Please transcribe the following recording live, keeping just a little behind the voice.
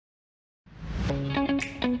Cheers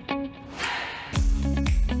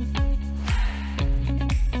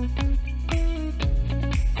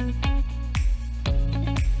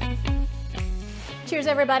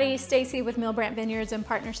everybody, Stacy with Milbrandt Vineyards in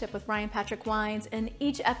partnership with Ryan Patrick Wines. In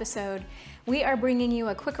each episode, we are bringing you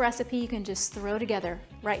a quick recipe you can just throw together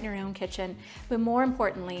right in your own kitchen. But more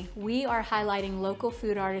importantly, we are highlighting local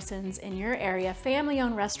food artisans in your area,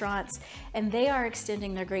 family-owned restaurants, and they are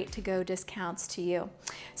extending their great to-go discounts to you.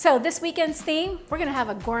 So this weekend's theme, we're gonna have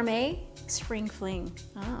a gourmet spring fling.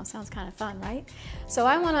 Oh, sounds kind of fun, right? So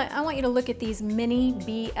I want you to look at these mini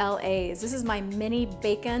BLAs. This is my mini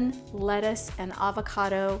bacon, lettuce, and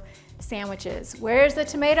avocado sandwiches. Where's the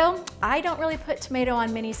tomato? I don't really put tomato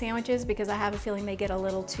on mini sandwiches because I have a feeling they get a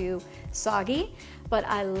little too soggy, but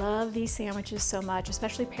I love these sandwiches so much,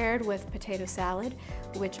 especially paired with potato salad,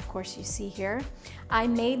 which of course you see here. I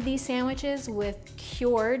made these sandwiches with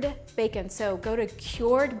cured bacon. So go to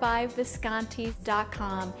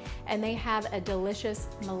curedbyvisconti.com and they have a delicious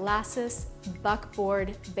molasses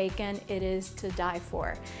buckboard bacon. It is to die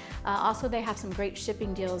for. Also, they have some great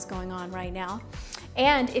shipping deals going on right now.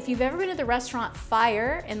 And if you've ever been to the restaurant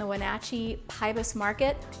Fire in the Wenatchee Pybus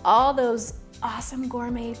Market, all those awesome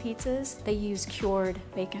gourmet pizzas, they use cured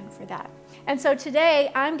bacon for that. And so today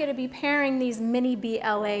I'm going to be pairing these mini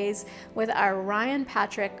BLAs with our Ryan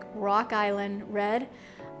Patrick Rock Island Red.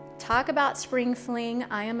 Talk about spring fling.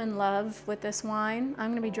 I am in love with this wine.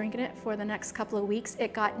 I'm going to be drinking it for the next couple of weeks.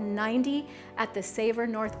 It got 90 at the Savor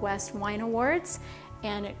Northwest Wine Awards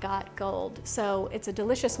and it got gold. So it's a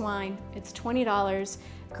delicious wine. It's $20,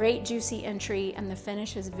 great juicy entry, and the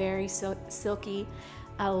finish is very silky.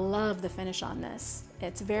 I love the finish on this.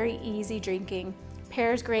 It's very easy drinking.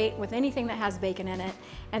 Pairs great with anything that has bacon in it.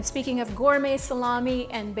 And speaking of gourmet salami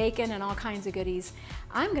and bacon and all kinds of goodies,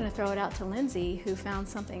 I'm gonna throw it out to Lindsay, who found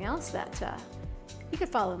something else that you could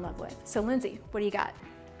fall in love with. So Lindsay, what do you got?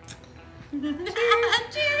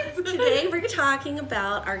 Cheers! Today we're talking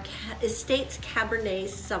about our Estates Cabernet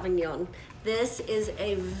Sauvignon. This is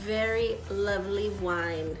a very lovely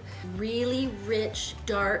wine. Really rich,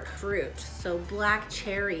 dark fruit. So black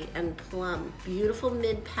cherry and plum. Beautiful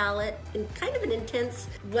mid palate and kind of an intense,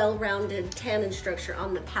 well-rounded tannin structure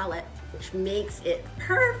on the palate, which makes it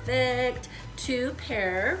perfect to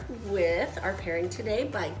pair with our pairing today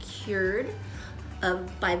by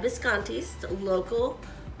Visconti's local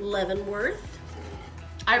Leavenworth.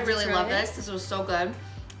 I really love this. This was so good.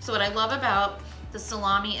 So what I love about the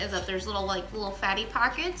salami is that there's little fatty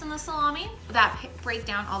pockets in the salami that break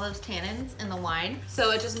down all those tannins in the wine. So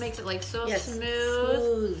it just makes it like so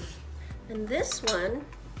smooth. And this one,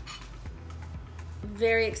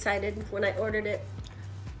 very excited when I ordered it,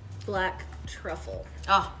 black truffle.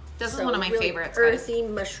 Oh, this is one of my really favorites. Earthy,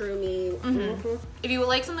 mushroomy. If you would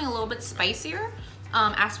like something a little bit spicier,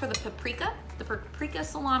 ask for the paprika. The paprika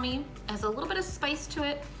salami has a little bit of spice to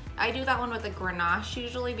it. I do that one with a Grenache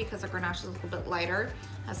usually because the Grenache is a little bit lighter,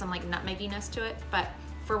 has some like nutmegginess to it, but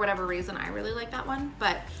for whatever reason I really like that one.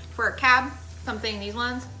 But for a cab, these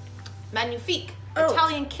ones, magnifique,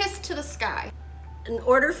 Italian kiss to the sky. An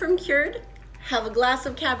order from Cured, have a glass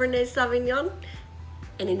of Cabernet Sauvignon,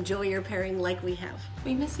 and enjoy your pairing like we have.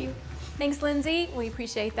 We miss you. Thanks, Lindsay. We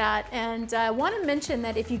appreciate that. And I want to mention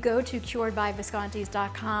that if you go to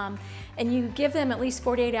curedbyviscontis.com and you give them at least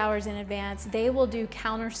 48 hours in advance, they will do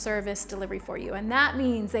counter service delivery for you. And that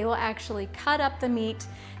means they will actually cut up the meat,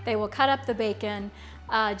 they will cut up the bacon,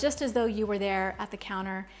 just as though you were there at the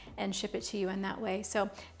counter, and ship it to you in that way. So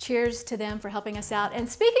cheers to them for helping us out. And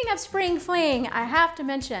speaking of spring fling, I have to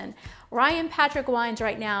mention Ryan Patrick Wines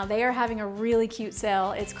right now, they are having a really cute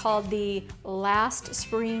sale. It's called the Last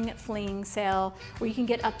Spring Fling Sale, where you can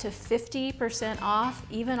get up to 50% off,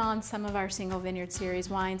 even on some of our single vineyard series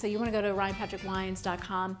wines. So you wanna go to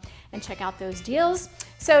ryanpatrickwines.com and check out those deals.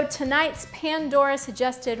 So tonight's Pandora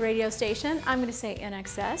suggested radio station, I'm gonna say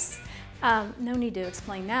NXS. No need to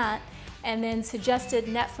explain that. And then suggested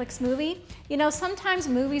Netflix movie. You know, sometimes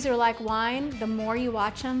movies are like wine. The more you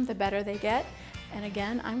watch them, the better they get. And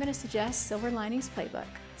again, I'm gonna suggest Silver Linings Playbook.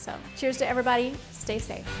 So cheers to everybody, stay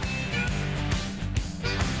safe.